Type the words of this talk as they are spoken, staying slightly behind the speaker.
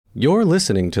You're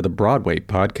listening to the Broadway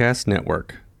Podcast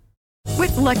Network.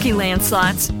 With Lucky Land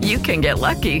Slots, you can get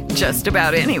lucky just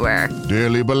about anywhere.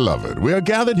 Dearly beloved, we are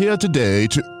gathered here today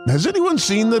to... Has anyone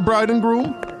seen the bride and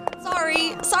groom?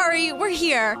 Sorry, we're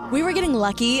here. We were getting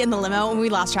lucky in the limo and we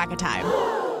lost track of time.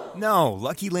 No,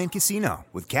 Lucky Land Casino,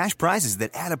 with cash prizes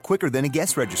that add up quicker than a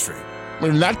guest registry.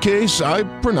 In that case, I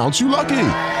pronounce you lucky.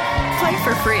 Play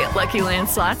for free at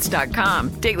LuckyLandSlots.com.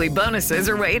 Daily bonuses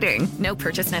are waiting. No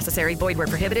purchase necessary. Void where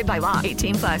prohibited by law.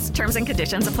 18+. Terms and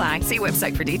conditions apply. See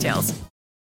website for details.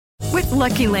 With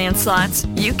Lucky Land Slots,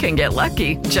 you can get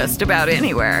lucky just about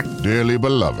anywhere. Dearly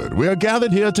beloved, we are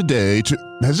gathered here today to...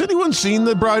 Has anyone seen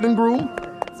the bride and groom?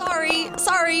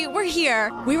 Sorry, we're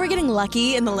here. We were getting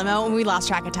lucky in the limo and we lost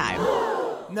track of time.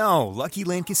 No, Lucky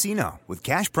Land Casino, with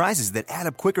cash prizes that add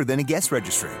up quicker than a guest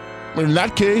registry. In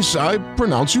that case, I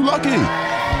pronounce you lucky.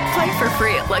 Play for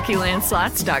free at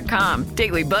LuckyLandSlots.com.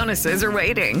 Daily bonuses are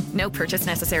waiting. No purchase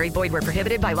necessary. Void where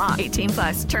prohibited by law.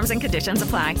 18+. Terms and conditions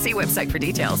apply. See website for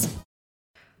details.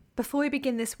 Before we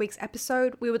begin this week's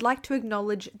episode, we would like to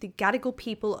acknowledge the Gadigal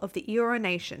people of the Eora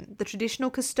Nation, the traditional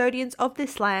custodians of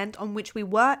this land on which we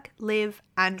work, live,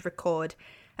 and record,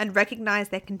 and recognise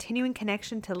their continuing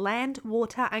connection to land,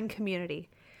 water, and community.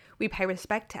 We pay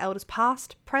respect to elders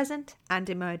past, present, and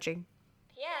emerging.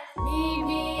 Yes. Meet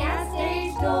me at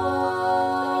stage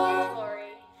door.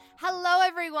 Hello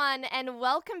everyone and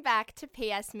welcome back to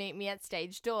PS Meet Me at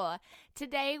Stage Door.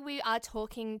 Today we are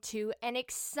talking to an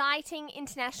exciting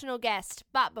international guest,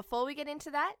 but before we get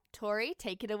into that, Tori,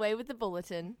 take it away with the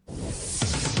bulletin.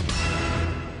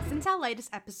 Since our latest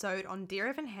episode on Dear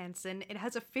Evan Hansen, it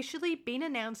has officially been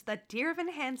announced that Dear Evan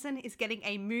Hansen is getting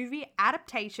a movie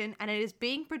adaptation and it is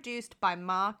being produced by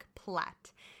Mark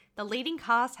Platt. The leading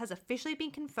cast has officially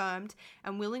been confirmed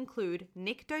and will include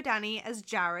Nick Dodani as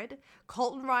Jared,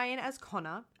 Colton Ryan as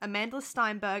Connor, Amanda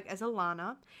Steinberg as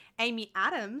Alana, Amy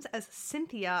Adams as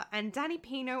Cynthia, and Danny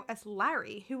Pino as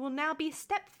Larry, who will now be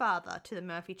stepfather to the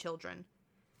Murphy children.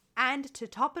 And to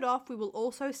top it off, we will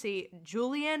also see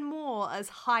Julianne Moore as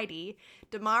Heidi,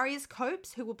 Demarius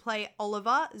Copes, who will play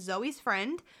Oliver, Zoe's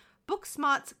friend,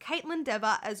 Booksmart's Caitlin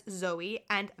Dever as Zoe,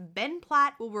 and Ben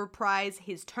Platt will reprise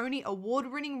his Tony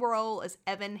Award-winning role as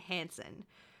Evan Hansen.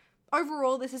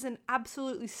 Overall, this is an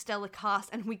absolutely stellar cast,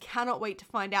 and we cannot wait to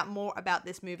find out more about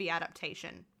this movie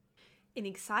adaptation. In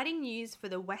exciting news for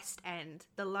the West End,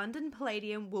 the London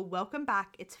Palladium will welcome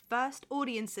back its first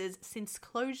audiences since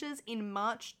closures in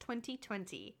March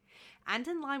 2020. And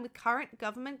in line with current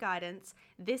government guidance,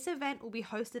 this event will be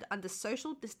hosted under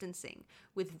social distancing,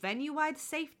 with venue-wide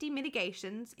safety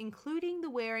mitigations, including the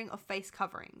wearing of face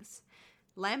coverings.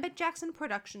 Lambert Jackson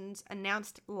Productions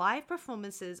announced live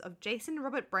performances of Jason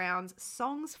Robert Brown's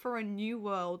Songs for a New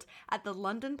World at the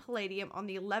London Palladium on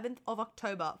the 11th of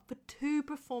October for 2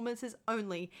 performances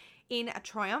only, in a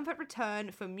triumphant return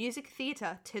for music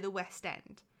theatre to the West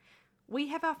End. We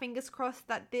have our fingers crossed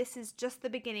that this is just the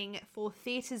beginning for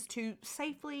theatres to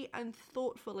safely and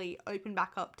thoughtfully open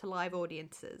back up to live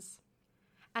audiences.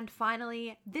 And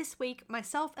finally, this week,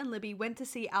 myself and Libby went to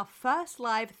see our first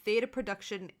live theatre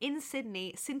production in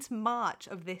Sydney since March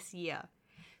of this year.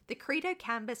 The Credo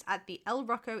Canvas at the El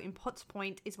Rocco in Potts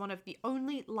Point is one of the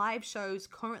only live shows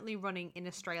currently running in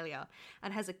Australia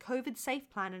and has a COVID-safe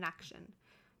plan in action.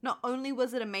 Not only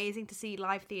was it amazing to see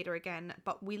live theatre again,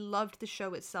 but we loved the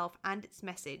show itself and its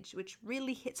message, which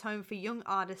really hits home for young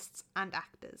artists and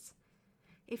actors.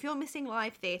 If you're missing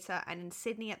live theatre and in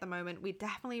Sydney at the moment, we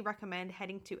definitely recommend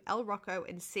heading to El Rocco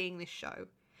and seeing this show.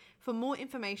 For more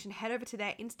information, head over to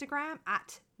their Instagram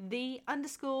at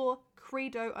 _Credo_Canvas.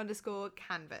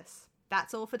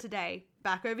 That's all for today.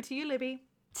 Back over to you, Libby.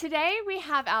 Today we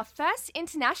have our first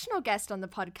international guest on the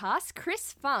podcast,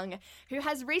 Chris Fung, who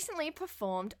has recently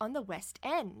performed on the West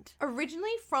End.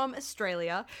 Originally from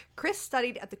Australia, Chris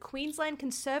studied at the Queensland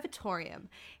Conservatorium.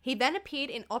 He then appeared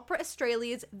in Opera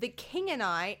Australia's The King and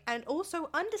I, and also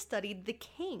understudied The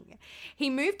King. He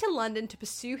moved to London to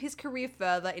pursue his career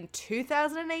further in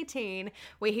 2018,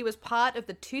 where he was part of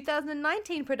the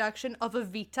 2019 production of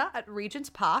Evita at Regent's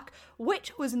Park,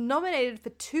 which was nominated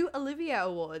for 2 Olivier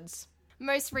Awards.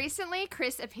 Most recently,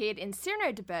 Chris appeared in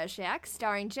Cyrano de Bergerac,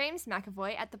 starring James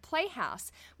McAvoy at the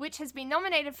Playhouse, which has been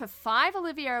nominated for 5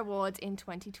 Olivier Awards in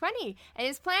 2020 and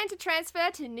is planned to transfer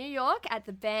to New York at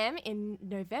the BAM in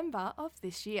November of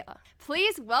this year.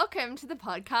 Please welcome to the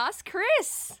podcast,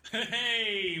 Chris.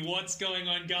 Hey, what's going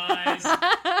on, guys?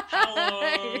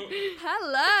 Hello.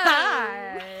 Hello.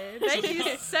 Hi. Thank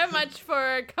you so much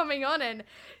for coming on and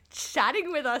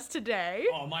chatting with us today.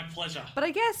 Oh, my pleasure. But I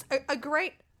guess a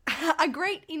great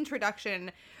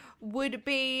introduction would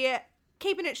be,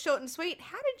 keeping it short and sweet,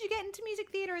 how did you get into music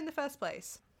theatre in the first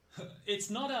place? It's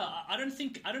not I don't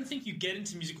think you get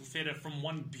into musical theatre from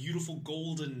one beautiful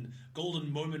golden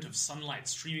moment of sunlight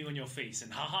streaming on your face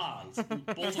and haha,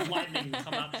 bolt of lightning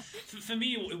come out. For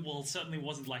me, it certainly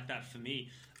wasn't like that for me.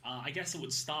 I guess it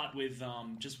would start with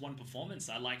just one performance.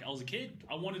 I was a kid.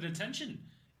 I wanted attention.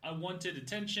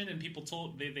 And people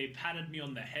they patted me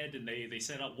on the head and they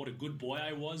said what a good boy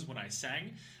I was when I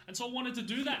sang. And so I wanted to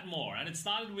do that more. And it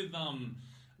started with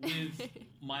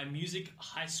my music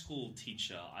high school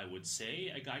teacher, I would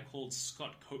say, a guy called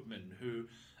Scott Copeman, who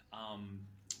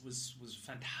was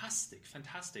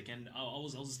fantastic. And I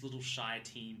was this little shy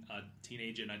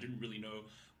teenager, and I didn't really know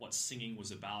what singing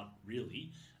was about,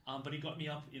 really. But he got me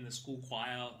up in the school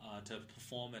choir to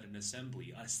perform at an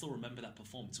assembly. I still remember that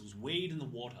performance. It was Wade in the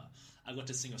Water. I got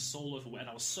to sing a solo and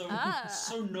I was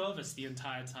so nervous the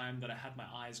entire time that I had my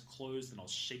eyes closed and I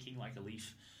was shaking like a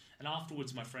leaf. And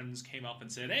afterwards, my friends came up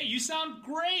and said, "Hey, you sound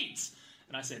great!"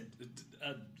 And I said,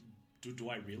 do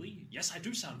I really? Yes, I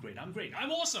do sound great. I'm great.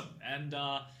 I'm awesome. And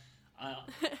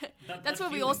that's where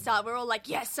we all start. We're all like,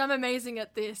 yes, I'm amazing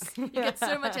at this. You get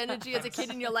so much energy as a kid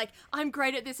and you're like, I'm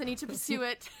great at this. I need to pursue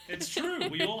it. It's true.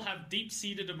 We all have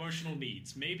deep-seated emotional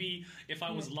needs. Maybe if I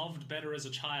was loved better as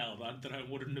a child, that I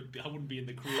wouldn't be in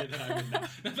the career that I'm in now.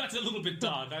 That's a little bit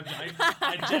dark.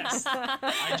 I jest.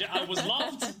 I was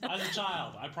loved as a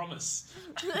child. I promise.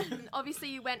 Obviously,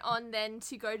 you went on then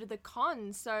to go to the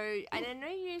con. And I know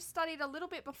you studied a little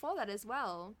bit before that as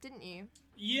well, didn't you?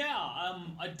 Yeah,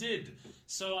 I did.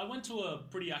 So I went to a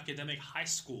pretty academic high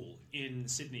school in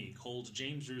Sydney called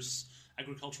James Roos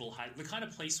Agricultural High, the kind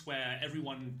of place where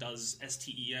everyone does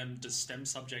STEM, does STEM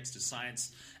subjects, does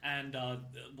science, and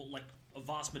like a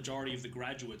vast majority of the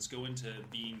graduates go into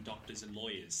being doctors and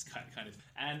lawyers, kind of,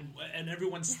 and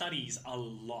everyone studies a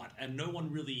lot, and no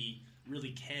one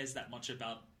really cares that much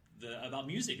about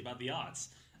music, about the arts,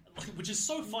 which is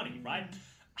so funny, right?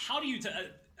 How do you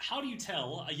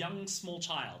tell a young small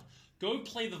child, go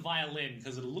play the violin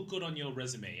because it'll look good on your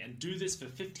resume and do this for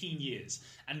 15 years.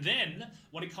 And then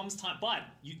when it comes time, but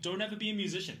you don't ever be a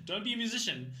musician. Don't be a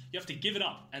musician. You have to give it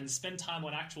up and spend time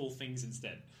on actual things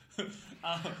instead.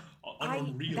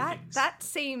 on real things. That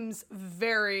seems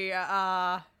very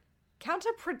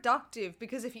counterproductive,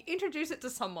 because if you introduce it to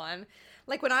someone,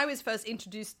 like when I was first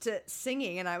introduced to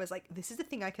singing and I was like, this is a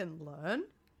thing I can learn.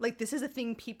 Like, this is a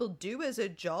thing people do as a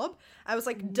job. I was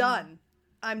like, done.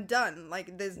 I'm done.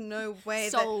 Like, there's no way.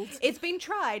 Sold. It's been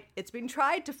tried. It's been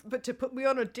tried to put me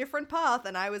on a different path.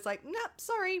 And I was like, nah,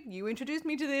 sorry. You introduced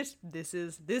me to this. This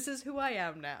is who I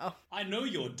am now. I know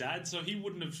your dad, so he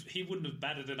wouldn't have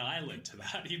batted an eyelid to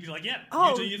that. He'd be like, yeah,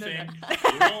 you do your thing.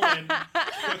 You're all in.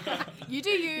 You do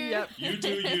you. Yep. You do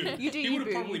you. You do he you, would have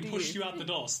boo. probably You do pushed you. you out the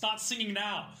door. Start singing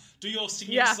now. Do your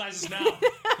singing exercises now.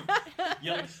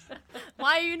 Yeah.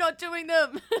 Why are you not doing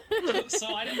them?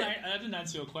 So I didn't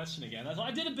answer your question again.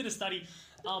 I did a bit of study.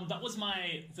 That was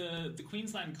the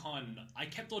Queensland Con. I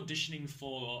kept auditioning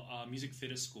for music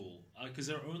theatre school because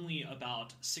there are only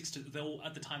about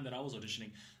at the time that I was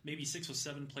auditioning, maybe 6 or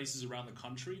 7 places around the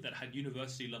country that had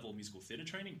university level musical theatre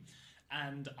training.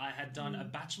 And I had done a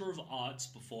Bachelor of Arts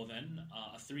before then,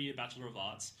 a 3-year Bachelor of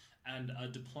Arts, and a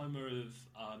Diploma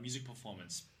of Music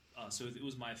Performance. So it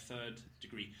was my 3rd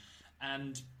degree.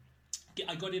 And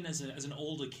I got in as an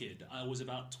older kid. I was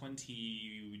about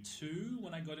 22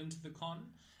 when I got into the con,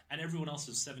 and everyone else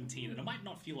was 17. And it might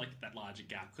not feel like that large a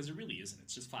gap, because it really isn't.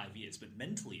 It's just 5 years. But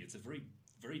mentally, it's a very,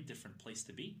 very different place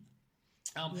to be.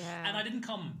 And I didn't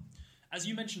come, as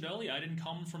you mentioned earlier, I didn't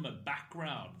come from a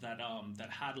background that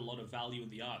had a lot of value in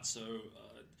the arts. So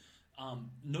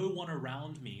no one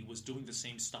around me was doing the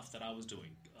same stuff that I was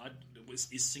doing.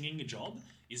 Is singing a job?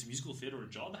 Is musical theatre a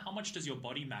job? How much does your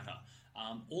body matter?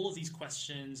 All of these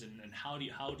questions and how do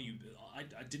you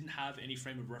I didn't have any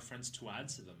frame of reference to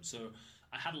answer them. So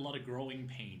I had a lot of growing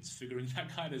pains figuring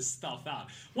that kind of stuff out.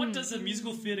 What does a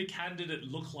musical theatre candidate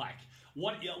look like?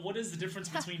 What is the difference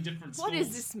between different schools? What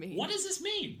does this mean? What does this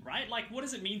mean, right? Like, what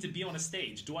does it mean to be on a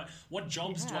stage? What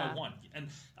jobs do I want? And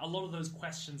a lot of those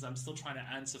questions I'm still trying to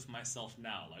answer for myself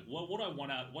now. Like, what do I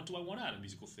want out of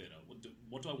musical theatre?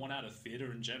 What do I want out of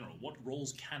theatre in general? What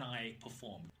roles can I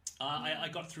perform? I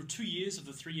got through 2 years of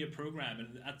the 3-year program,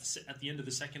 and at the end of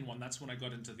the second one, that's when I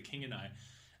got into the King and I.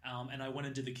 And I went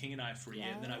and did the King and I for a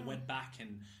year, and then I went back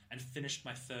and finished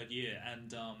my 3rd year.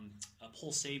 And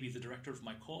Paul Saby, the director of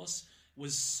my course,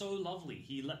 was so lovely.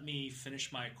 He let me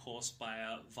finish my course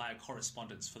via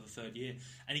correspondence for the 3rd year,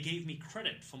 and he gave me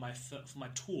credit for my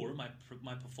tour,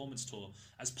 my performance tour,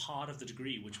 as part of the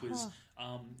degree, which was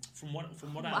from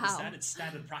what I understand, it's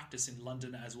standard practice in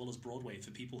London as well as Broadway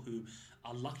for people who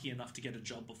are lucky enough to get a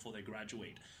job before they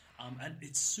graduate. And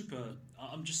it's super.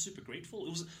 I'm just super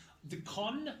grateful. The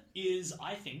con is,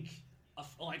 I think.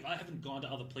 Like, I haven't gone to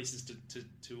other places to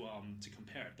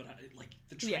compare it, but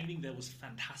the training there was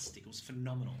fantastic. It was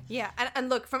phenomenal. Yeah, and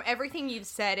look, from everything you've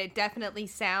said, it definitely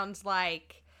sounds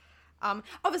like,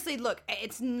 obviously, look,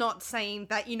 it's not saying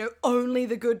that, only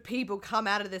the good people come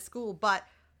out of this school, but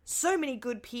so many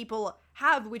good people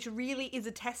have, which really is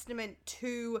a testament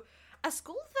to a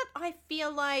school that I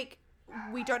feel like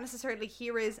we don't necessarily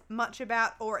hear as much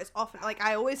about or as often. Like,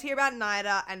 I always hear about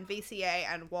NIDA and VCA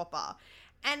and WAPA.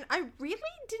 And I really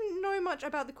didn't know much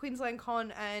about the Queensland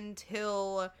Con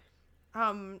until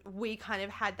we kind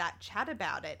of had that chat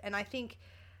about it. And I think,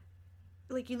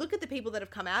 like, you look at the people that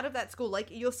have come out of that school, like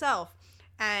yourself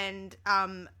and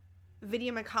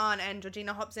Vidya McCann and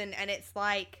Georgina Hobson, and it's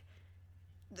like,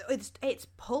 it's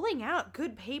pulling out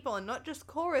good people and not just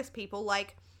chorus people,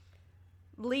 like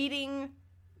leading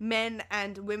men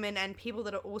and women and people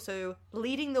that are also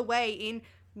leading the way in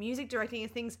music directing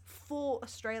and things for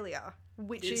Australia,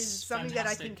 which is something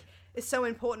fantastic. that I think is so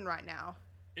important right now.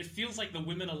 It feels like the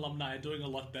women alumni are doing a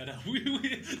lot better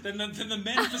than the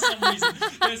men for some reason.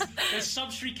 There's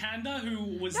Shubshri Kanda,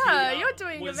 who was you're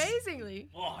doing amazingly.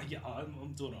 Oh, yeah,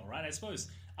 I'm doing all right, I suppose.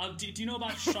 Do you know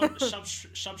about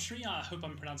Shubshri? I hope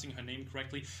I'm pronouncing her name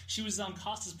correctly. She was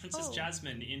cast as Princess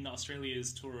Jasmine in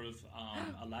Australia's tour of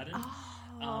Aladdin.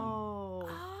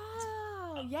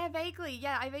 Yeah, vaguely.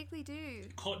 Yeah, I vaguely do.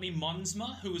 Courtney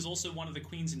Monsma, who is also one of the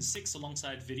queens in Six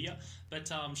alongside Vidya,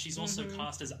 but she's also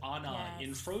cast as Anna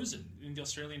in Frozen, in the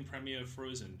Australian premiere of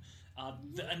Frozen.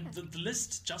 The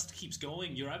list just keeps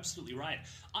going. You're absolutely right.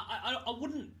 I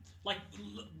wouldn't like.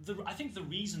 I think the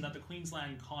reason that the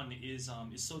Queensland Con is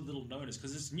so little known is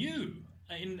because it's new.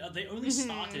 They only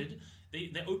started.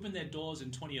 They opened their doors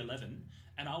in 2011.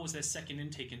 And I was their second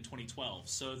intake in 2012.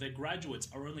 So their graduates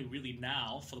are only really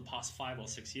now, for the past 5 or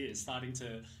 6 years, starting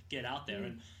to get out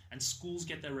there. And schools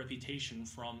get their reputation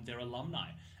from their alumni.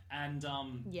 And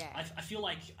I feel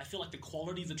like the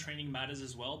quality of the training matters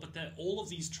as well. But all of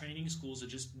these training schools are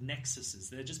just nexuses.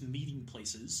 They're just meeting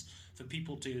places for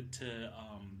people to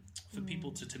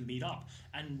meet up.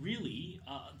 And really,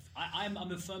 I'm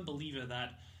a firm believer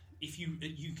that if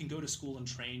you can go to school and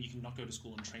train, you can not go to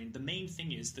school and train. The main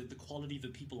thing is the quality of the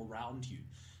people around you.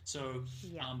 So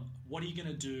what are you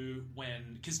going to do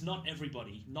because not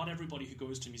everybody who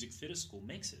goes to music theatre school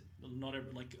makes it.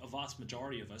 Like a vast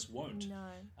majority of us won't. No.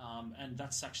 And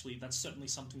that's certainly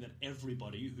something that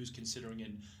everybody who's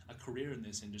considering a career in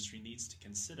this industry needs to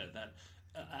consider, that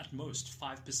at most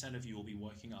 5% of you will be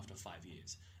working after 5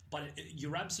 years. But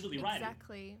you're absolutely right.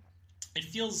 Exactly. It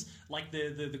feels like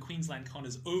the Queensland Con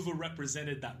is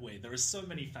overrepresented that way. There are so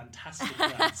many fantastic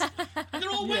brands. And they're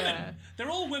all women. Yeah. They're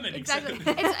all women. Exactly.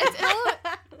 it's all,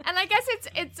 and I guess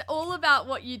it's all about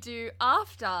what you do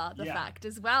after the fact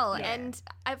as well. Yeah. And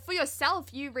for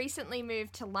yourself, you recently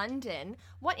moved to London.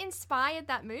 What inspired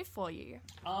that move for you?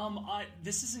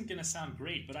 This isn't going to sound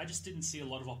great, but I just didn't see a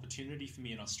lot of opportunity for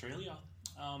me in Australia.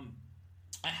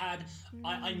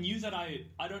 I knew that I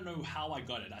don't know how I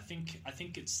got it. I think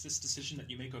it's this decision that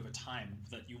you make over time,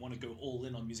 that you want to go all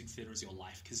in on music theatre as your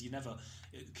life, because you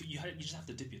just have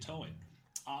to dip your toe in.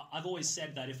 I've always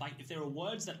said that if there are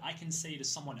words that I can say to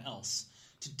someone else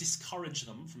to discourage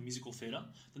them from musical theatre,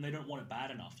 then they don't want it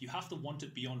bad enough. You have to want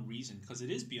it beyond reason, because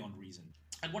it is beyond reason.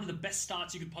 And one of the best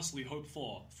starts you could possibly hope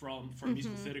for a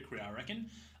musical theatre career, I reckon.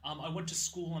 I went to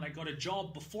school and I got a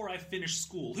job before I finished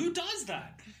school. Who does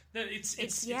that?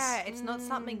 It's not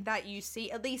something that you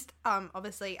see. At least,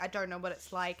 obviously, I don't know what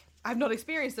it's like. I've not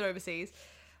experienced it overseas.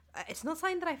 It's not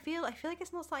something that I feel like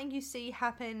it's not something you see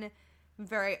happen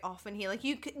very often here. Like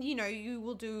you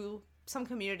will do some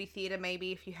community theatre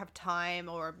maybe if you have time,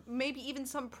 or maybe even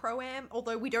some pro-am.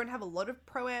 Although we don't have a lot of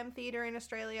pro-am theatre in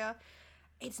Australia.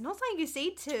 It's not something you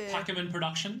see to Packerman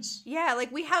Productions. Yeah,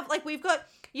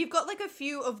 you've got like a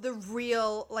few of the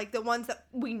real, like the ones that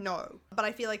we know. But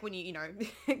I feel like when you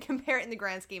compare it in the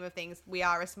grand scheme of things, we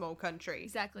are a small country.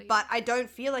 Exactly. But I don't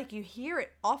feel like you hear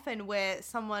it often where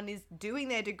someone is doing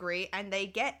their degree and they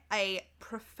get a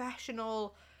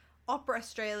professional Opera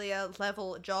Australia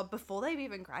level job before they've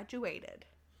even graduated.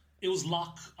 It was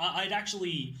luck. A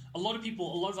lot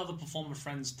of other performer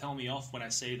friends tell me off when I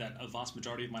say that a vast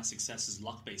majority of my success is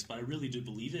luck-based, but I really do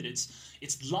believe it.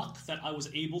 It's luck that I was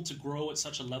able to grow at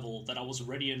such a level that I was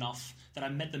ready enough, that I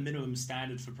met the minimum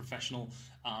standard for professional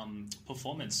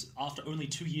performance after only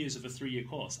 2 years of a 3-year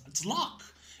course. It's luck.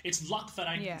 It's luck that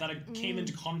I came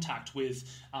into contact with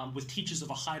teachers of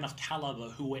a high enough caliber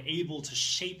who were able to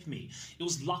shape me. It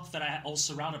was luck that I was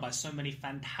surrounded by so many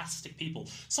fantastic people.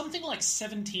 Something like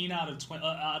 17 out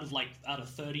of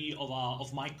 30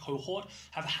 of my cohort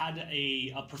have had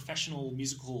a professional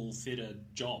musical theater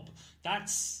job.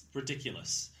 That's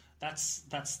ridiculous.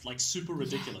 That's like super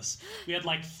ridiculous. We had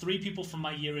like 3 people from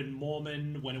my year in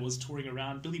Mormon when it was touring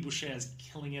around. Billy Boucher is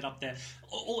killing it up there.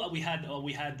 We had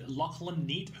Lachlan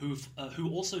Neat who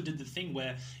also did the thing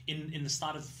where in the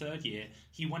start of the 3rd year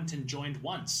he went and joined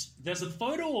Once. There's a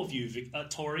photo of you,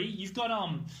 Tori. You've got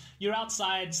you're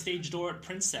outside stage door at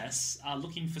Princess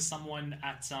looking for someone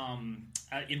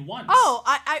in Once. Oh,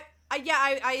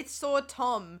 I saw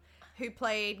Tom, who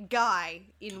played Guy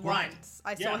in Once.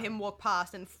 I saw him walk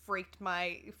past and freaked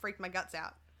my guts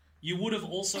out. You would have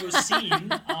also seen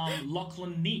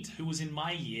Lachlan Neat, who was in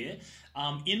my year,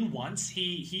 in Once.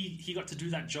 He got to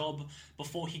do that job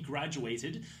before he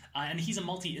graduated, and he's a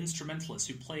multi-instrumentalist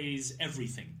who plays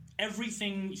everything.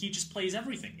 He just plays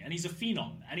everything, and he's a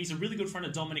phenom, and he's a really good friend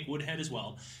of Dominic Woodhead as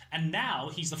well. And now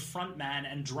he's the front man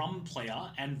and drum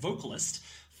player and vocalist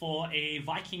for a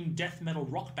Viking death metal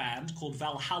rock band called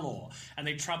Valhalla, and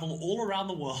they travel all around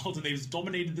the world, and they've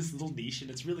dominated this little niche,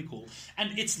 and it's really cool.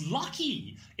 And it's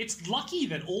lucky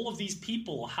that all of these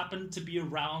people happen to be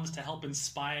around to help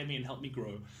inspire me and help me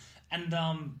grow. And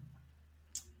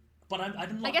but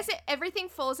I guess everything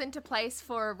falls into place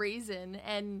for a reason,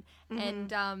 and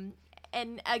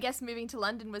I guess moving to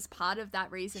London was part of that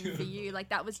reason for you. Like,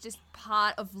 that was just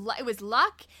part of it was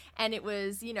luck, and it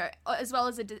was, you know, as well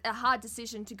as a hard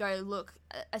decision to go, look,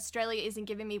 Australia isn't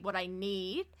giving me what I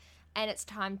need, and it's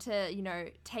time to, you know,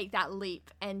 take that leap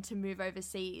and to move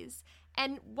overseas.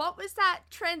 And what was that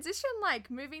transition like,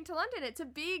 moving to London? It's a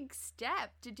big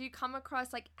step. Did you come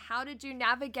across, like, how did you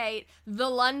navigate the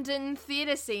London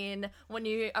theatre scene when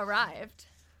you arrived?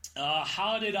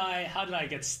 How did I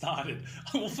get started?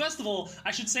 Well, first of all,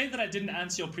 I should say that I didn't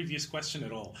answer your previous question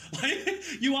at all.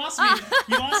 You asked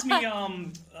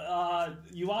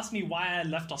me why I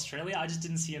left Australia. I just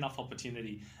didn't see enough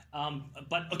opportunity.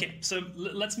 But okay, so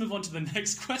let's move on to the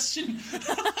next question.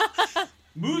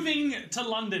 Moving to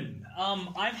London.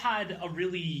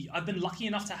 I've been lucky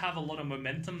enough to have a lot of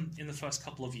momentum in the first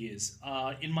couple of years.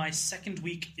 In my second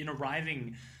week in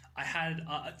arriving, I had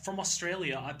from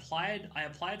Australia. I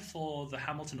applied for the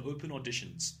Hamilton Open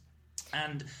auditions,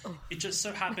 and it just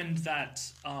so happened that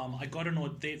I got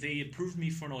they approved me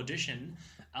for an audition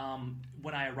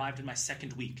when I arrived in my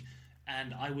second week,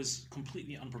 and I was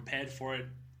completely unprepared for it,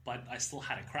 but I still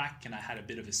had a crack and I had a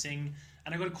bit of a sing,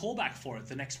 and I got a call back for it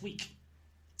the next week,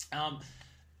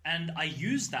 and I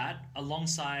used that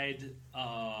alongside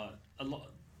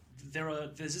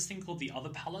There's this thing called the Other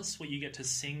Palace where you get to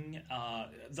sing.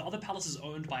 The Other Palace is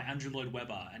owned by Andrew Lloyd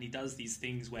Webber, and he does these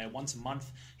things where once a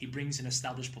month he brings in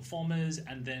established performers,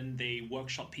 and then they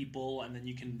workshop people, and then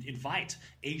you can invite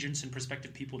agents and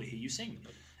prospective people to hear you sing.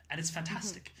 And it's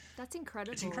fantastic. Mm-hmm. That's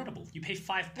incredible. It's incredible. You pay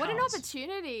 £5. What an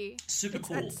opportunity. Super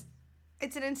cool.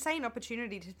 It's an insane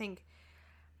opportunity to think.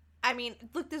 I mean,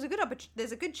 look, there's a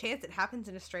good chance it happens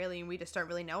in Australia and we just don't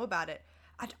really know about it.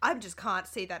 I just can't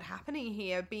see that happening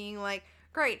here, being like,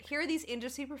 great, here are these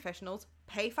industry professionals,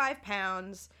 pay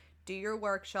 £5, do your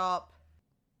workshop,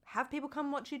 have people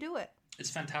come watch you do it.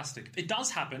 It's fantastic. It does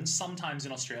happen sometimes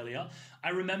in Australia. I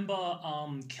remember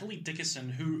Kelly Dickerson,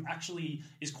 who actually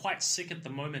is quite sick at the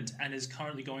moment and is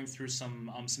currently going through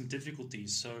some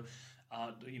difficulties. So,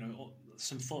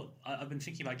 some thought. I've been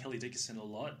thinking about Kelly Dickerson a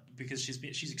lot because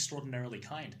she's extraordinarily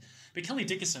kind. But Kelly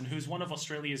Dickerson, who's one of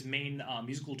Australia's main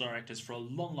musical directors for a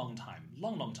long time.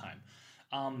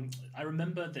 I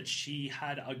remember that she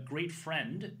had a great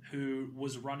friend who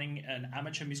was running an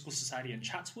amateur musical society in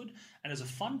Chatswood, and as a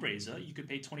fundraiser, you could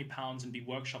pay £20 and be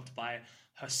workshopped by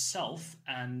herself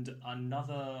and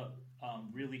another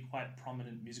really quite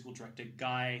prominent musical director,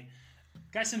 Guy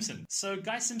Simpson. So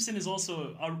Guy Simpson is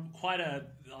also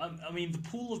the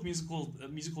pool of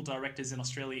musical directors in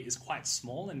Australia is quite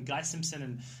small, and Guy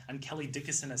Simpson and Kelly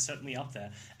Dickerson are certainly up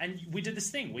there. And we did this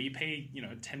thing where you pay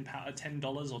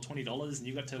 $10 or $20, and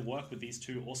you got to work with these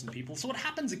two awesome people. So it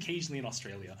happens occasionally in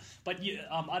Australia, but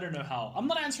I don't know how. I'm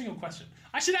not answering your question.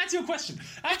 I should answer your question.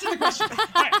 Answer the question.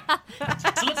 All right.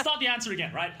 So let's start the answer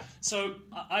again. Right. So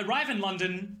I arrive in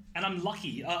London. And I'm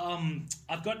lucky. I'm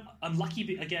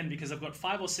lucky again because I've got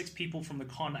 5 or 6 people from the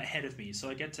con ahead of me. So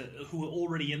I get who are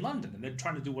already in London, and they're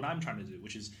trying to do what I'm trying to do,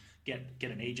 which is get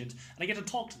an agent, and I get to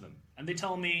talk to them. And they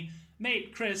tell me,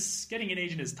 mate, Chris, getting an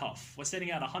agent is tough. We're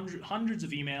sending out hundreds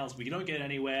of emails. We don't get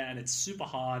anywhere, and it's super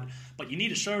hard. But you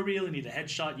need a show reel, you need a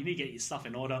headshot, you need to get your stuff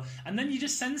in order. And then you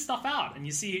just send stuff out, and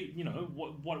you see,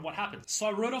 what happens. So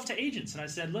I wrote off to agents, and I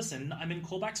said, listen, I'm in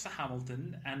callbacks for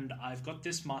Hamilton, and I've got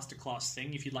this masterclass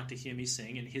thing if you'd like to hear me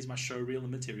sing, and here's my show reel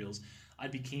and materials.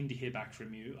 I'd be keen to hear back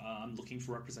from you. I'm looking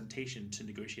for representation to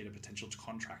negotiate a potential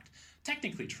contract.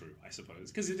 Technically true, I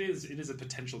suppose, because it is a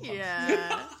potential contract.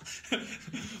 Yeah.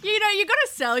 You got to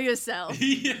sell yourself.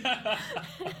 Yeah.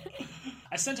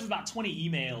 I sent him about 20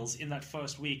 emails in that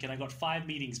first week, and I got 5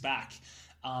 meetings back.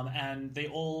 And they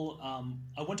all,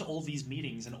 I went to all these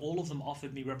meetings, and all of them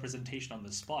offered me representation on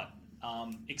the spot.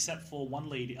 Except for one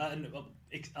lady,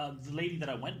 the lady that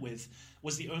I went with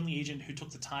was the only agent who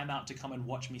took the time out to come and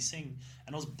watch me sing,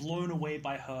 and I was blown away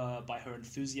by her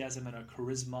enthusiasm and her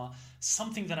charisma.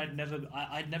 Something that I'd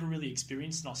never really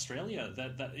experienced in Australia.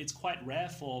 That it's quite rare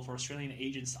for Australian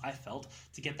agents, I felt,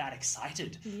 to get that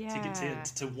excited,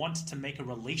 to want to make a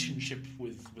relationship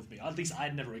with me. At least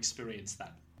I'd never experienced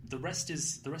that. The rest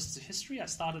is history. I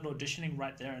started auditioning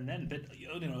right there and then, but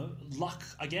luck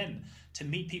again to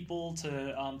meet people,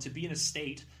 to be in a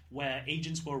state where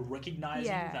agents were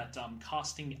recognizing that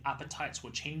casting appetites were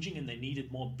changing and they needed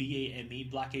more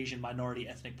BAME, Black, Asian, Minority,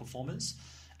 Ethnic performers.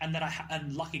 And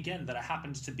and luck again that I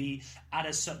happened to be at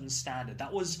a certain standard.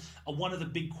 That was one of the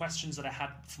big questions that I had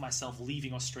for myself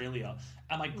leaving Australia.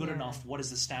 Am I good enough? What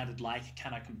is the standard like?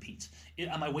 Can I compete?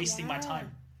 Am I wasting my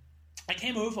time? I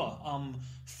came over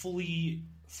fully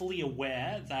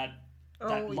aware that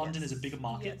London is a bigger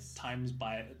market times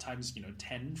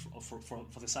 10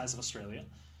 for the size of Australia.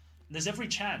 And there's every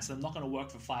chance that I'm not going to work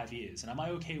for 5 years, and am I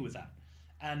okay with that?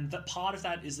 And that part of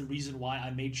that is the reason why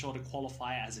I made sure to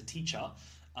qualify as a teacher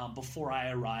before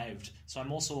I arrived. So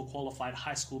I'm also a qualified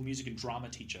high school music and drama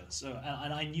teacher. So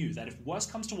and I knew that if worse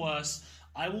comes to worse,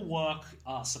 I will work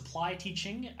supply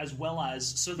teaching as well as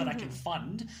so that I can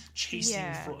fund chasing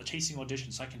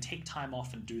auditions, so I can take time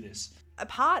off and do this. A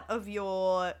part of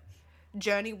your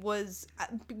journey was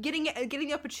getting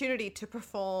the opportunity to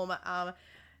perform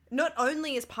not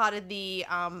only as part of the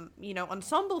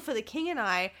ensemble for The King and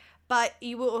I, but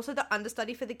you were also the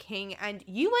understudy for The King, and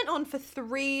you went on for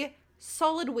 3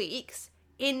 solid weeks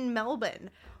in Melbourne.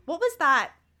 What was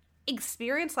that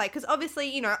experience like? Because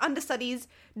obviously, understudies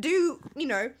do,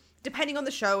 depending on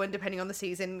the show and depending on the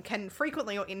season, can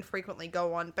frequently or infrequently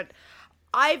go on, but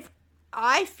I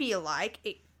feel like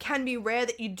it can be rare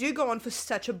that you do go on for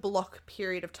such a block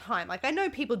period of time. Like, I know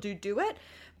people do it,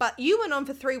 but you went on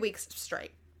for 3 weeks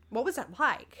straight. What was that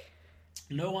like?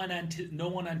 No one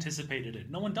anticipated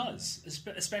it. No one does,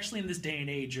 especially in this day and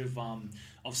age of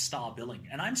star billing.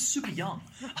 And I'm super young.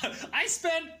 I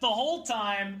spent the whole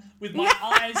time with my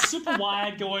eyes super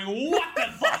wide, going, "What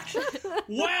the fuck?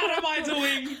 What am I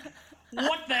doing?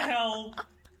 What the hell?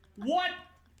 What?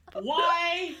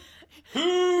 Why?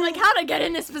 Who? Like, how to get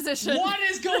in this position? What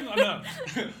is going on?" No.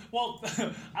 Well,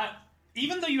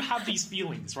 even though you have these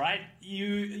feelings, right?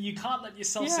 You can't let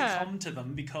yourself succumb to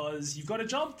them because you've got a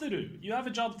job to do. You have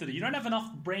a job to do. You don't have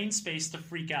enough brain space to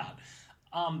freak out.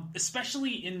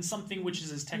 Especially in something which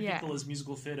is as technical as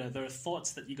musical theatre, there are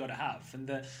thoughts that you got to have.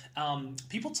 And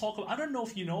people talk about, I don't know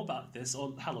if you know about this,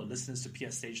 or hello, listeners to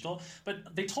PS Stage Door,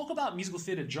 but they talk about musical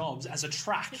theatre jobs as a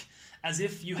track, as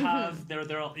if you have,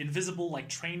 there are invisible like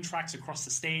train tracks across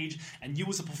the stage, and you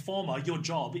as a performer, your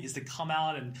job is to come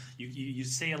out and you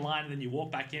say a line and then you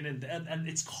walk back in, and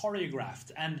it's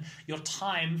choreographed, and your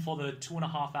time for the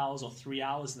 2.5 hours or 3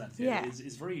 hours in that theatre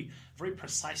is very, very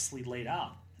precisely laid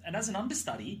out. And as an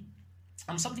understudy,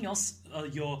 something else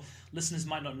your listeners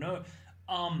might not know,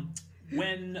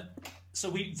 there's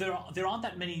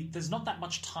not that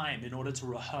much time in order to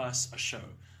rehearse a show.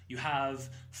 You have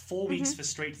 4 weeks for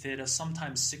straight theatre,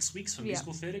 sometimes 6 weeks for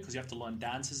musical theatre, because you have to learn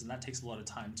dances, and that takes a lot of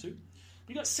time too.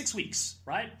 You got 6 weeks,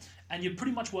 right? And you're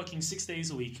pretty much working 6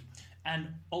 days a week, and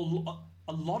a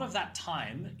lot of that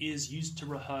time is used to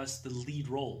rehearse the lead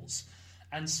roles.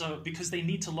 And so, because they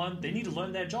need to learn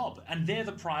their job, and they're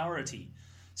the priority.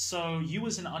 So you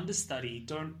as an understudy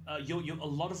a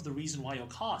lot of the reason why you're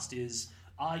cast is,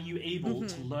 are you able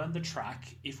to learn the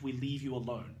track if we leave you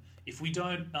alone? If we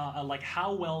don't,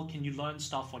 how well can you learn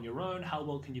stuff on your own? How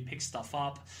well can you pick stuff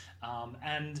up?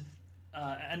 And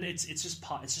it's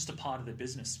just a part of the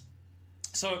business.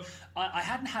 So I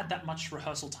hadn't had that much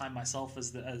rehearsal time myself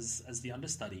as the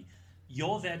understudy.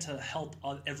 You're there to help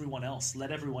everyone else,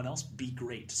 let everyone else be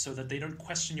great, so that they don't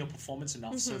question your performance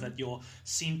enough, so that your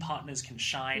scene partners can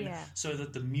shine, so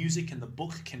that the music and the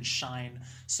book can shine,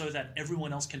 so that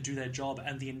everyone else can do their job,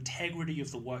 and the integrity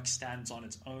of the work stands on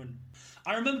its own.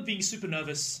 I remember being super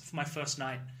nervous for my first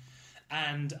night,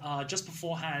 And just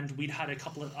beforehand, I'd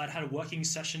had a working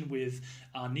session with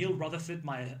Neil Rutherford,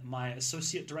 my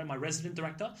associate director, my resident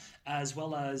director, as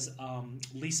well as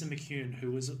Lisa McCune,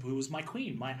 who was my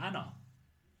queen, my Anna.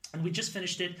 And we just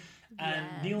finished it. And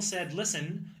Neil said,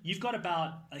 listen, you've got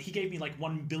he gave me like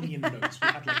 1 billion notes. We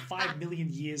had like 5 million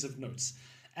years of notes.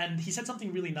 And he said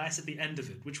something really nice at the end of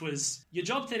it, which was, your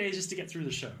job today is just to get through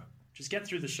the show. Just get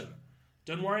through the show.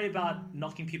 Don't worry about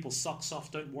knocking people's socks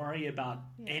off. Don't worry about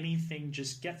anything.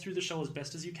 Just get through the show as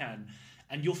best as you can.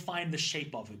 And you'll find the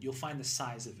shape of it. You'll find the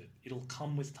size of it. It'll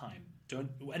come with time.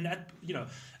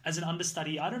 As an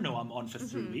understudy, I don't know I'm on for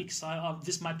 3 weeks.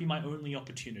 This might be my only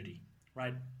opportunity,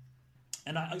 right?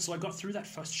 And so I got through that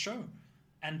first show,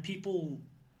 and people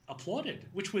applauded,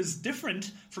 which was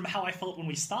different from how I felt when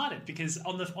we started. Because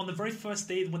on the very first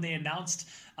day when they announced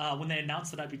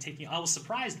that I'd be taking, I was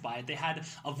surprised by it. They had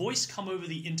a voice come over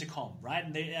the intercom, right?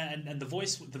 And the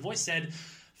voice said,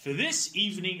 For this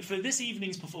evening's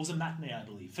performance, it was a matinee, I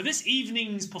believe. For this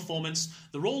evening's performance,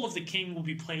 the role of the king will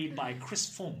be played by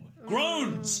Fung.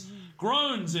 Groans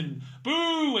and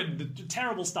boo and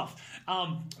terrible stuff.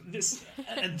 This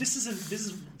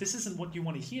isn't what you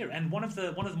want to hear. And one of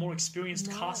the more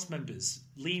experienced cast members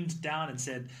leaned down and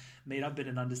said, "Mate, I've been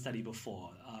an understudy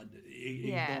before.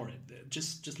 Ignore it.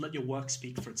 Just let your work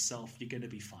speak for itself. You're going to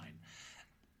be fine."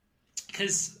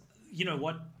 Because you know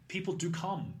what, people do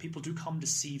come to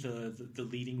see the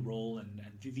leading role, and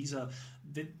these are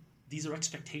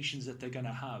expectations that they're going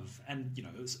to have. And you know,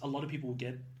 a lot of people will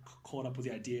get caught up with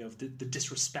the idea of the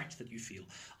disrespect that you feel.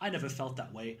 I never felt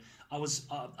that way. I was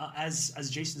as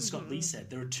Jason Scott Lee said,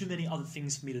 there are too many other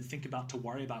things for me to think about, to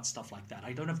worry about stuff like that.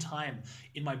 I don't have time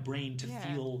in my brain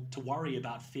to worry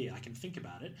about fear. I can think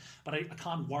about it, but I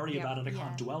can't worry about it. I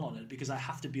can't dwell on it, because I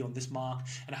have to be on this mark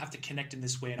and I have to connect in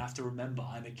this way, and I have to remember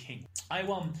I'm a king.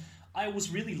 I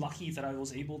was really lucky that I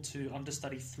was able to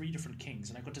understudy 3 different kings,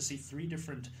 and I got to see 3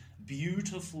 different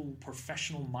beautiful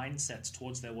professional mindsets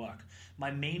towards their work.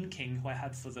 My main king, who I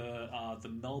had for the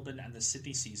Melbourne and the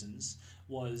Sydney seasons,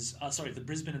 was the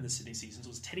Brisbane and the Sydney seasons,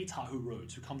 was Teddy Tahu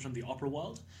Rhodes, who comes from the opera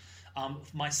world.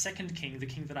 My second king, the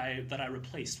king that I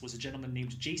replaced, was a gentleman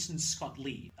named Jason Scott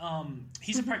Lee.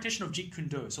 He's a practitioner of Jeet Kune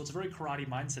Do, so it's a very karate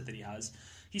mindset that he has.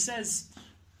 He says,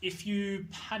 if you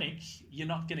panic, you're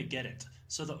not going to get it.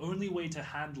 So the only way to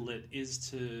handle it is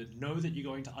to know that you're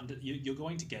going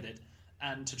to get it,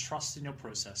 and to trust in your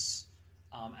process,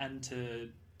 and to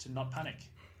not panic.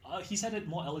 He said it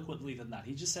more eloquently than that.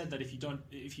 He just said that if you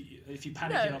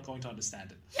panic, you're not going to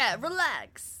understand it. Yeah,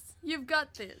 relax. You've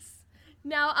got this.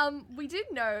 Now, we did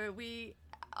know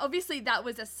obviously that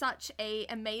was such a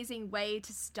amazing way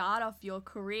to start off your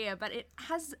career, but it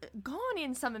has gone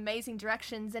in some amazing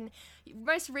directions. And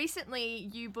most recently,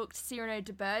 you booked Cyrano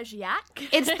de Bergerac.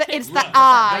 It's the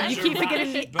R. You keep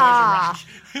forgetting the R.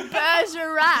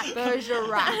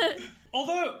 Bergerac.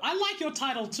 Although, I like your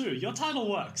title too. Your title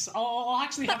works. I'll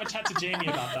actually have a chat to Jamie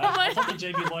about that. I'll talk to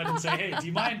Jamie Lloyd and say, hey, do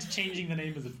you mind changing the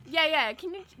name of the... Yeah.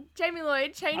 Can you, Jamie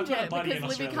Lloyd, change it,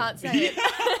 because Libby can't say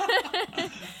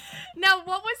it. Now,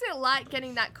 what was it like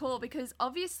getting that call? Because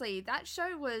obviously that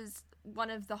show was one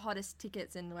of the hottest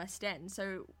tickets in the West End.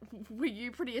 So were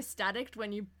you pretty ecstatic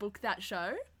when you booked that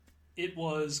show? It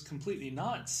was completely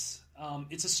nuts.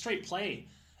 It's a straight play.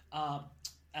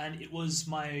 And it was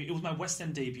my West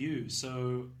End debut,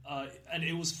 so and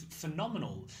it was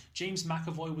phenomenal. James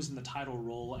McAvoy was in the title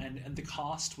role, and the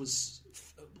cast was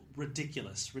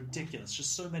ridiculous.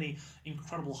 Just so many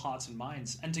incredible hearts and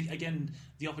minds, and again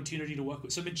the opportunity to work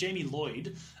with. So Jamie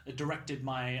Lloyd directed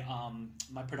my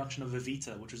my production of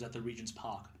Evita, which was at the Regent's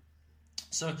Park.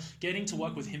 So getting to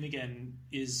work with him again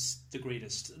is the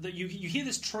greatest. You hear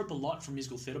this trope a lot from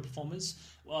musical theatre performers,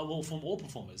 well, from all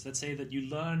performers, that say that you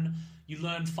learn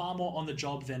far more on the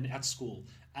job than at school.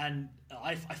 And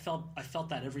I felt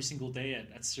that every single day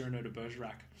at Cyrano de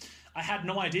Bergerac. I had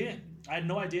no idea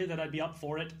that I'd be up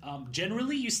for it.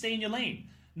 Generally, you stay in your lane.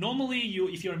 Normally,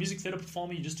 if you're a music theatre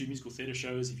performer, you just do musical theatre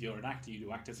shows. If you're an actor, you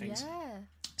do actor things. Yeah.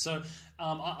 So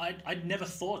I'd never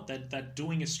thought that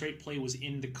doing a straight play was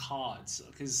in the cards,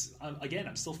 because again,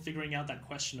 I'm still figuring out that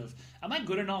question of, am I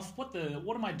good enough? What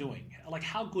am I doing? Like,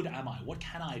 how good am I? What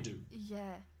can I do?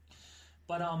 Yeah.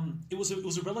 But it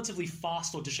was a relatively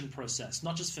fast audition process,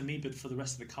 not just for me, but for the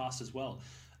rest of the cast as well.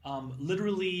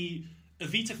 Literally,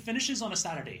 Evita finishes on a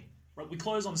Saturday. Right? We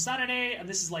close on Saturday, and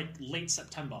this is like late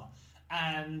September.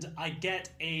 And I get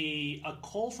a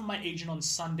call from my agent on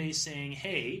Sunday saying,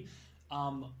 hey,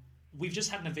 we've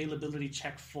just had an availability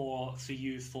check for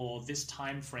you for this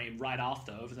time frame right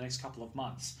after, over the next couple of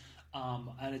months.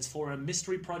 and it's for a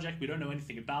mystery project. We don't know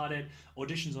anything about it.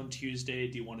 Auditions on Tuesday.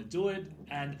 Do you want to do it?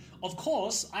 And of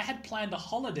course, I had planned a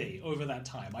holiday over that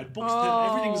time. I'd booked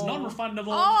everything was non-refundable.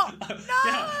 Oh, no!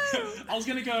 Yeah, I was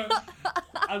gonna go.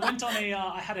 I went on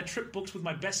I had a trip booked with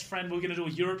my best friend. We were gonna do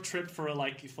a Europe trip for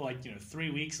 3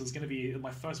 weeks. It was gonna be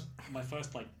my first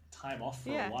time off for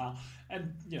a while.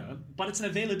 And, but it's an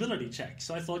availability check.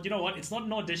 So I thought, you know what? It's not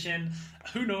an audition.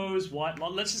 Who knows what?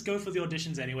 Let's just go for the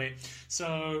auditions anyway.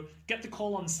 So get the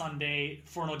call on Sunday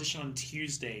for an audition on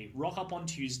Tuesday. Rock up on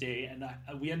Tuesday. And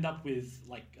we end up with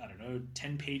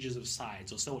 10 pages of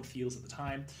sides, or so it feels at the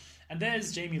time. And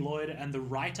there's Jamie Lloyd and the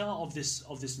writer of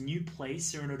this new play,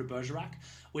 Cyrano de Bergerac,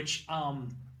 which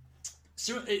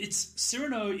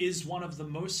Cyrano is one of the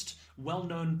most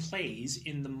well-known plays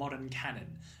in the modern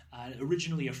canon.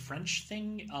 Originally a French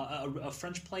thing, a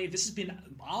French play.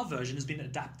 Our version has been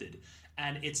adapted,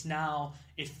 and it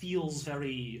feels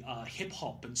very hip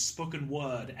hop and spoken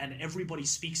word, and everybody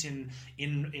speaks in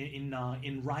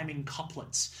rhyming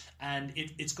couplets, and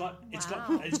it's got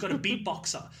a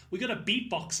beatboxer. We got a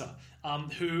beatboxer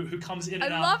who comes in and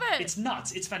out. I love it. It's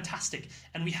nuts. It's fantastic,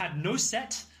 and we had no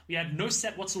set. We had no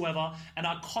set whatsoever, and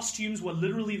our costumes were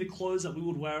literally the clothes that we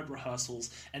would wear at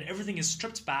rehearsals, and everything is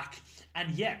stripped back,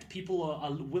 and yet people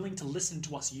are willing to listen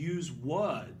to us use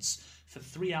words for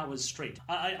 3 hours straight.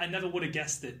 I never would have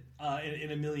guessed it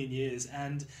in a million years,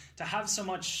 and to have so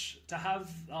much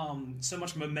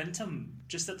momentum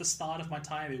just at the start of my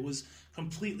time, it was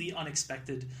completely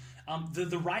unexpected.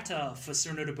 The writer for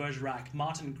Cyrano de Bergerac,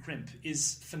 Martin Crimp,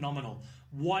 is phenomenal.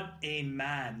 What a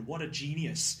man! What a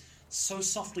genius! So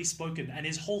softly spoken, and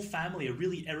his whole family are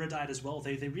really erudite as well.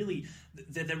 They're really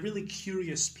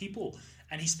curious people,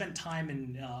 and he spent time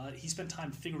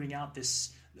figuring out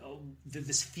this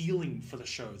feeling for the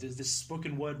show, this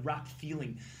spoken word rap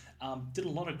feeling. Did a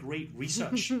lot of great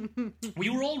research. We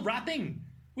were all rapping.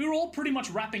 We were all pretty much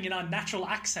rapping in our natural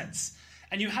accents.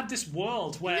 And you had this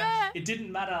world where it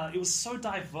didn't matter. It was so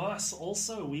diverse.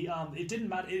 Also, it didn't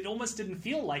matter. It almost didn't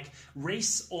feel like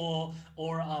race or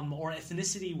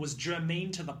ethnicity was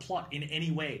germane to the plot in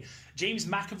any way. James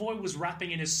McAvoy was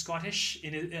rapping in his Scottish,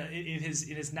 in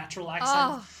his natural accent.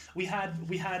 Oh. We had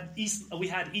East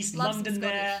London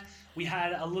there. We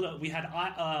had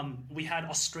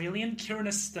Australian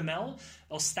Kierna Stamell,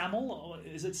 or Stammel, or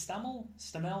is it Stammel?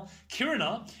 Stammel.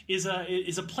 Kierna is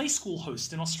a play school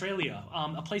host in Australia,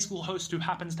 a play school host who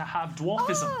happens to have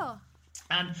dwarfism. Oh.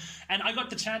 And I got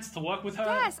the chance to work with her.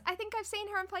 Yes, I think I've seen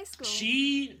her in play school.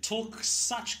 She took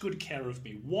such good care of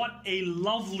me. What a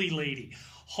lovely lady!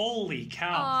 Holy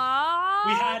cow!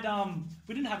 Aww.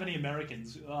 We didn't have any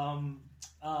Americans.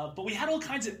 But we had all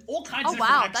kinds of different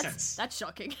accents. That's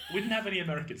shocking. We didn't have any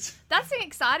Americans. That's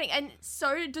exciting and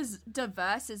so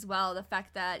diverse as well. The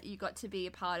fact that you got to be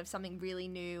a part of something really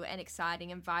new and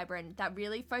exciting and vibrant that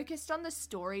really focused on the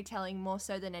storytelling more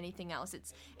so than anything else.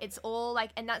 It's all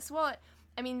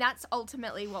and that's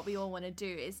ultimately what we all want to do,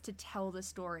 is to tell the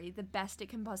story the best it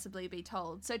can possibly be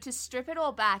told. So to strip it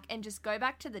all back and just go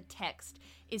back to the text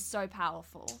is so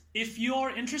powerful. If you're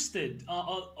interested,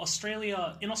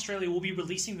 Australia will be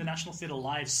releasing the National Theatre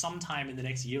Live sometime in the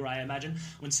next year, I imagine,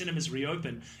 when cinemas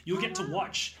reopen. You'll get to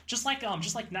watch, just like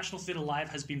National Theatre Live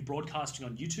has been broadcasting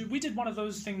on YouTube. We did one of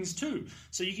those things too.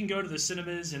 So you can go to the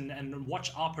cinemas and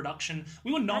watch our production.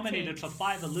 We were nominated for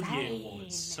 5 Olivier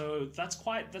Awards, so that's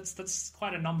quite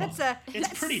a number.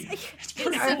 It's pretty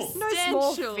cool. No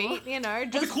small feat,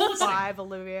 just 5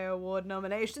 Olivier Award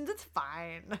nominations. It's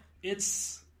fine.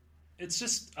 It's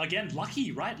just, again,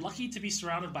 lucky, right? Lucky to be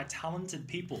surrounded by talented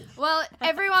people. Well,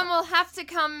 everyone will have to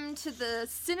come to the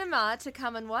cinema to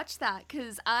come and watch that,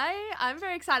 because I'm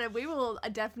very excited. We will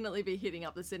definitely be hitting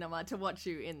up the cinema to watch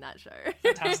you in that show.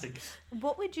 Fantastic.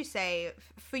 What would you say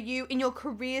for you in your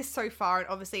career so far? And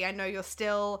obviously, I know you're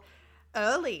still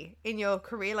early in your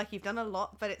career, you've done a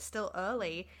lot, but it's still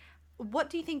early. What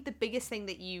do you think the biggest thing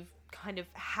that you've kind of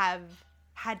have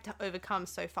had to overcome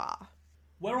so far?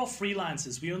 We're all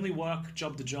freelancers. We only work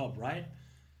job to job, right?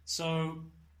 So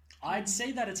I'd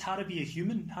say that it's how to be a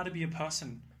human, how to be a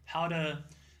person, how to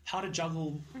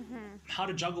juggle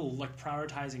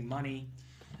prioritizing money,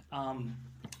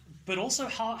 but also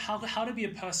how to be a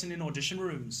person in audition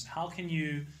rooms. How can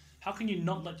you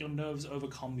not let your nerves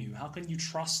overcome you? How can you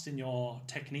trust in your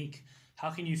technique?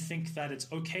 How can you think that it's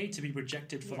okay to be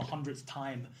rejected for the 100th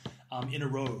time in a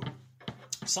row?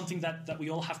 Something that we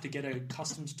all have to get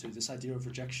accustomed to, this idea of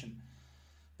rejection.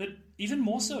 But even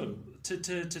more so,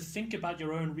 to think about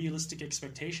your own realistic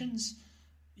expectations.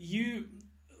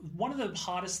 One of the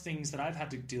hardest things that I've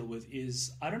had to deal with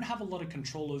is I don't have a lot of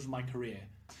control over my career.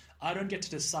 I don't get to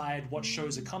decide what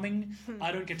shows are coming.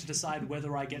 I don't get to decide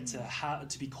whether I get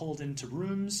to be called into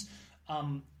rooms.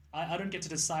 I don't get to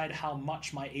decide how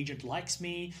much my agent likes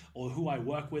me or who I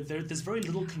work with. There's very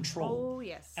little control. Oh,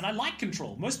 yes. And I like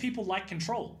control. Most people like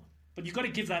control. But you've got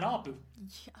to give that up.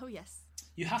 Oh, yes.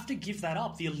 You have to give that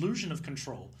up, the illusion of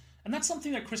control. And that's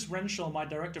something that Chris Renshaw, my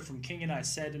director from King, and I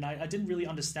said, and I didn't really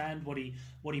understand what he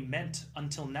meant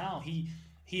until now.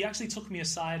 He actually took me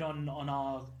aside on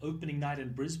our opening night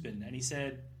in Brisbane, and he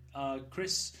said,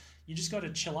 Chris, you just got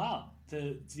to chill out.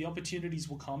 The opportunities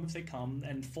will come if they come,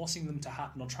 and forcing them to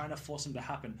happen or trying to force them to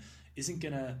happen isn't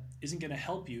gonna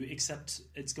help you, except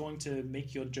it's going to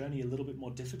make your journey a little bit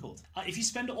more difficult. If you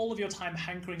spend all of your time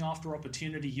hankering after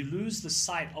opportunity, you lose the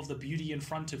sight of the beauty in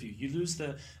front of you. You lose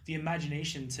the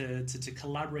imagination to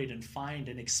collaborate and find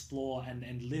and explore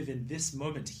and live in this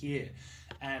moment here.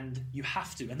 And you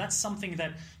have to. And that's something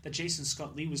that Jason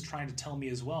Scott Lee was trying to tell me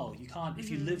as well. You can't, if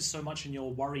you live so much and you're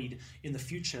worried in the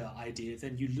future idea,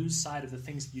 then you lose sight of the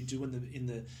things that you do in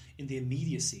the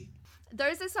immediacy.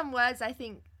 Those are some words, I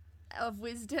think, of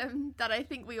wisdom that I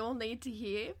think we all need to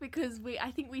hear, because I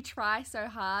think we try so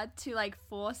hard to like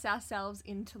force ourselves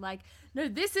into like, no,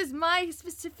 this is my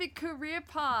specific career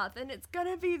path and it's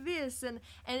gonna be this, and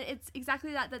it's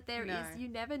exactly that there is, you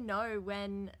never know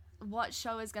what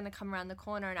show is going to come around the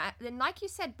corner. And like you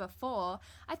said before,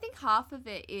 I think half of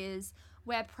it is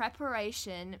where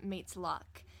preparation meets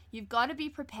luck. You've got to be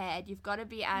prepared. You've got to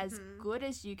be as good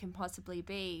as you can possibly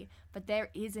be. But there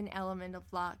is an element of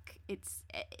luck.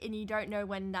 And you don't know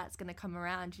when that's going to come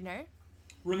around, you know?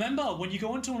 Remember, when you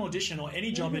go into an audition or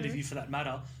any job interview for that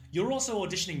matter, you're also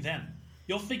auditioning them.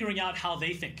 You're figuring out how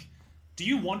they think. Do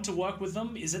you want to work with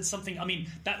them? Is it something, I mean,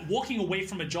 that walking away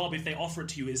from a job if they offer it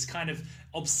to you is kind of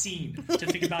obscene to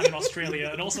think about in Australia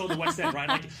and also in the West End, right?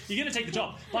 Like, you're going to take the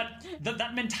job. But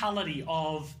that mentality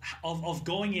of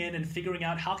going in and figuring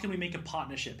out how can we make a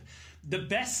partnership. The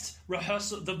best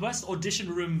rehearsal, the best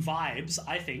audition room vibes,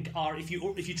 I think, are if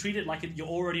you treat it like you're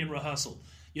already in rehearsal.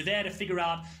 You're there to figure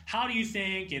out how do you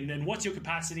think and what's your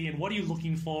capacity and what are you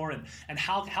looking for and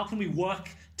how can we work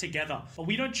together. But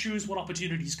we don't choose what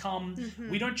opportunities come.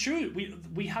 We don't choose.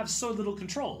 We have so little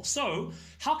control. So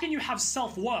how can you have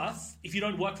self-worth if you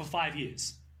don't work for 5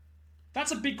 years?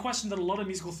 That's a big question that a lot of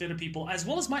musical theatre people, as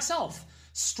well as myself,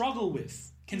 struggle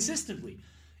with consistently.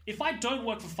 If I don't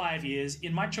work for 5 years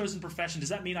in my chosen profession, does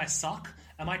that mean I suck?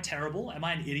 Am I terrible? Am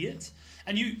I an idiot?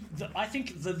 And I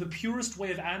think the purest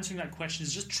way of answering that question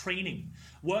is just training,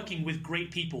 working with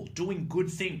great people, doing good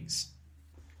things.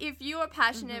 If you are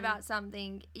passionate about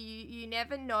something, you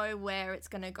never know where it's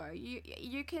going to go.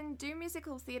 You can do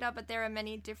musical theatre, but there are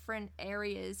many different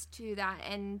areas to that.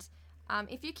 And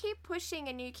if you keep pushing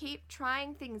and you keep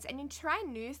trying things and you try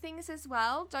new things as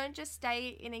well, don't just stay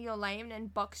in your lane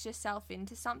and box yourself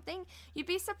into something. You'd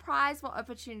be surprised what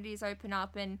opportunities open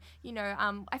up. And, you know,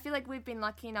 I feel like we've been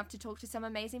lucky enough to talk to some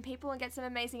amazing people and get some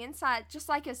amazing insight, just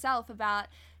like yourself, about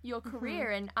your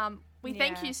career. And we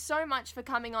thank you so much for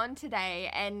coming on today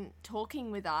and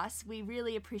talking with us. We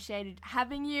really appreciated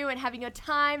having you and having your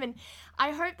time. And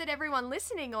I hope that everyone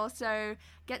listening also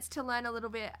gets to learn a little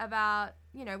bit about,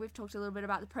 you know, we've talked a little bit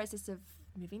about the process of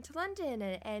moving to London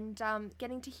and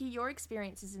getting to hear your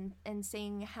experiences and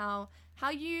seeing how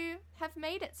you have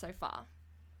made it so far.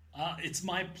 It's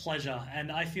my pleasure,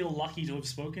 and I feel lucky to have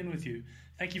spoken with you.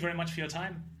 Thank you very much for your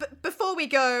time. But before we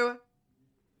go,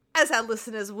 as our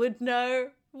listeners would know,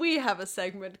 we have a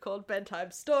segment called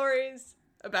Bedtime Stories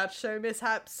about show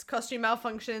mishaps, costume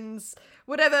malfunctions,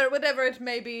 whatever it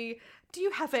may be. Do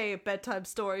you have a bedtime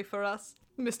story for us,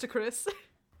 Mr. Chris?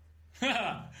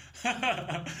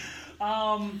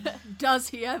 Does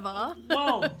he ever?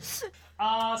 Well,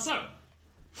 I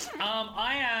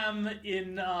am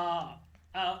in.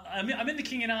 I'm in the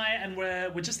King and I, and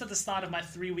we're just at the start of my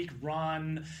 3-week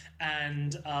run,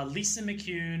 and Lisa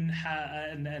McCune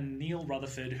and Neil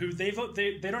Rutherford, who they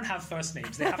don't have first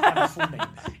names, they have to have a full name.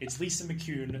 It's Lisa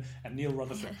McCune and Neil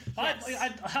Rutherford.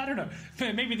 Yes. I don't know.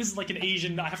 Maybe this is like an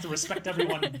Asian, I have to respect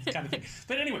everyone kind of thing.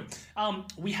 But anyway,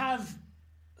 we have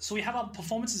our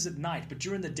performances at night, but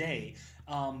during the day,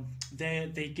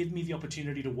 they give me the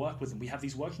opportunity to work with them. We have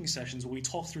these working sessions where we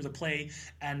talk through the play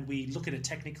and we look at it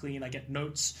technically, and I get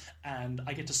notes and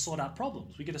I get to sort out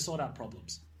problems. We get to sort out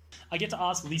problems. I get to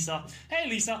ask Lisa, hey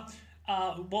Lisa,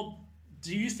 well,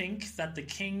 do you think that the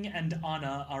king and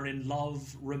Anna are in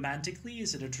love romantically?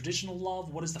 Is it a traditional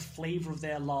love? What is the flavor of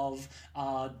their love?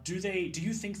 Do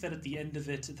you think that at the end of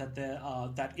it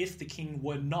that if the king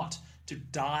were not to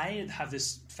die and have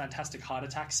this fantastic heart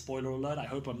attack, spoiler alert, I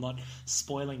hope I'm not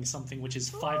spoiling something which is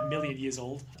 5 million years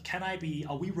old,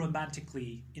 are we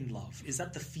romantically in love? Is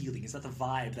that the feeling? Is that the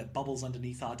vibe that bubbles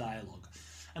underneath our dialogue?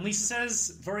 And Lisa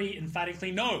says very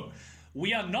emphatically, no,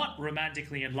 we are not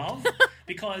romantically in love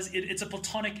because it's a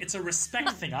platonic, it's a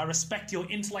respect thing. I respect your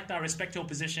intellect, I respect your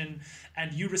position,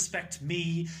 and you respect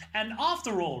me. And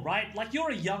after all, right, like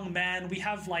you're a young man, we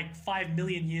have like 5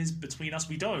 million years between us.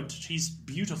 We don't. She's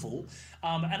beautiful.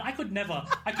 And I could never.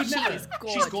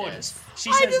 She's gorgeous.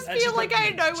 She I says, just feel like I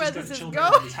know where this is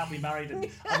going. She's happily married and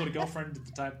I've got a girlfriend at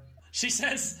the time. She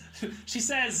says,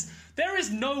 there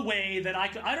is no way that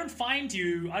I don't find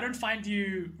you,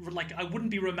 like, I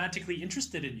wouldn't be romantically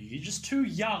interested in you. You're just too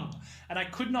young. And I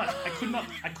could not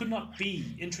be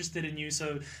interested in you.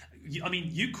 So,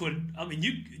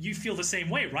 you feel the same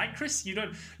way, right, Chris?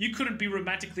 You couldn't be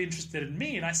romantically interested in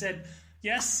me. And I said,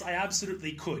 yes, I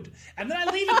absolutely could. And then I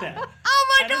leave it there.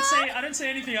 Oh my God! I don't say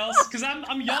anything else because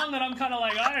I'm young and I'm kind of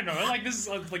like, I don't know. Like this is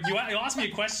like you ask me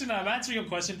a question and I'm answering your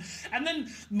question, and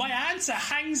then my answer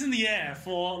hangs in the air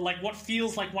for like what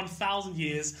feels like 1,000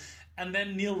 years, and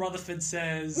then Neil Rutherford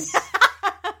says,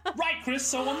 "Right, Chris.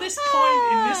 So on this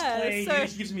point in this play,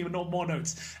 he gives me more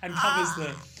notes and covers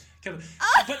the."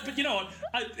 But you know what?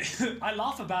 I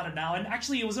laugh about it now, and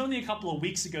actually, it was only a couple of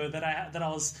weeks ago that I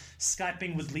was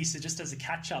Skyping with Lisa just as a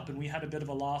catch up, and we had a bit of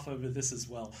a laugh over this as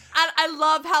well. And I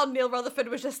love how Neil Rutherford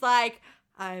was just like,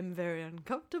 I'm very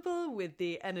uncomfortable with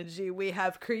the energy we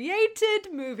have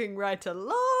created, moving right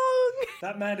along.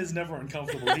 That man is never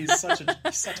uncomfortable. He's such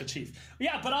a chief.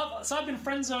 Yeah, but I've been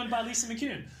friend zoned by Lisa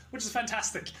McCune, which is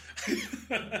fantastic.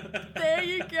 There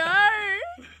you go.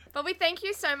 But we thank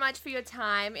you so much for your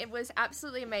time. It was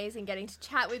absolutely amazing getting to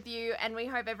chat with you, and we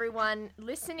hope everyone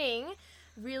listening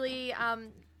really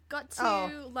got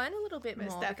to learn a little bit more.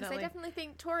 Because I definitely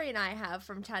think Tori and I have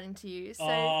from chatting to you. So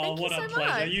thank you so much. What a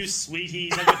pleasure. You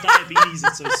sweeties. I've got diabetes.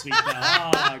 It's so sweet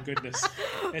now. Oh, goodness. I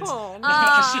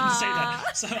shouldn't say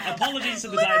that. So apologies to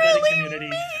the diabetic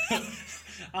community.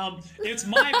 It's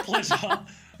my pleasure.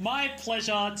 My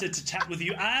pleasure to chat with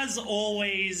you as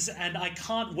always, and I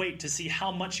can't wait to see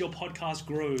how much your podcast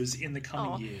grows in the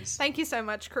coming years. Thank you so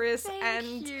much, Chris.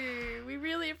 Thank you. We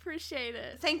really appreciate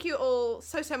it. Thank you all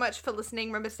so much for listening.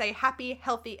 Remember to stay happy,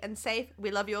 healthy, and safe.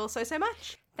 We love you all so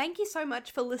much. Thank you so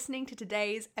much for listening to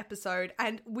today's episode,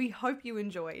 and we hope you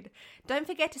enjoyed. Don't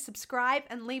forget to subscribe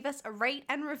and leave us a rate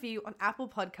and review on Apple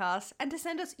Podcasts, and to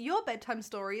send us your bedtime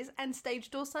stories and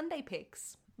Stage Door Sunday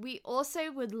pics. We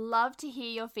also would love to hear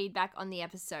your feedback on the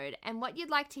episode and what you'd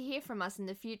like to hear from us in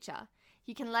the future.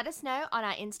 You can let us know on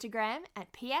our Instagram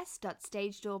at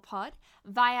ps.stagedoorpod,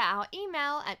 via our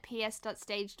email at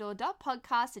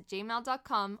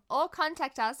ps.stagedoor.podcast@gmail.com, or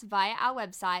contact us via our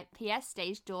website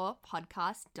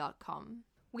psstagedoorpodcast.com.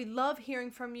 We love hearing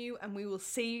from you, and we will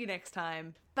see you next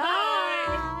time.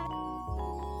 Bye!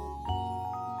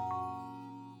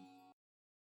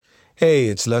 Hey,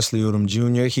 it's Leslie Odom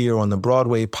Jr. here on the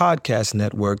Broadway Podcast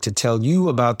Network to tell you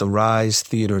about the Rise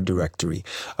Theater Directory,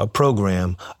 a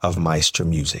program of Maestro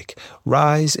Music.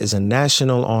 Rise is a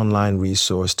national online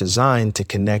resource designed to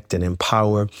connect and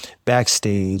empower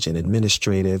backstage and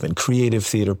administrative and creative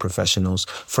theater professionals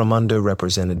from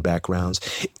underrepresented backgrounds.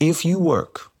 If you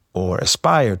work or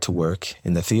aspire to work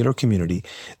in the theater community,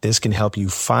 this can help you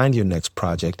find your next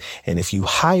project. And if you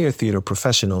hire theater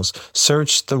professionals,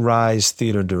 search the Rise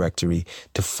Theater Directory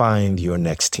to find your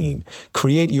next team.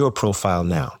 Create your profile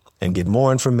now and get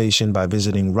more information by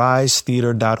visiting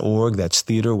risetheater.org. That's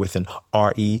theater with an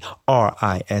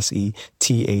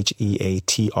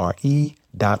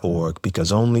RERISETHEATRE.org,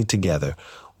 because only together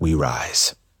we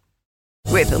rise.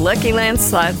 With the Lucky Land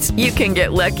Slots, you can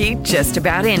get lucky just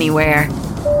about anywhere.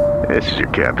 This is your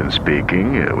captain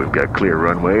speaking. We've got clear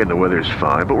runway and the weather's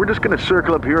fine, but we're just going to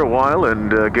circle up here a while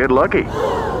and get lucky.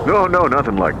 No,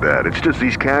 nothing like that. It's just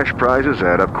these cash prizes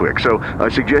add up quick. So I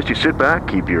suggest you sit back,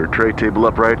 keep your tray table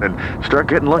upright, and start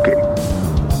getting lucky.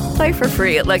 Play for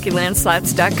free at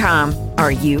LuckyLandSlots.com.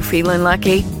 Are you feeling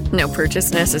lucky? No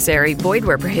purchase necessary. Void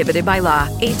where prohibited by law.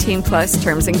 18+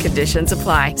 terms and conditions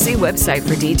apply. See website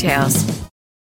for details.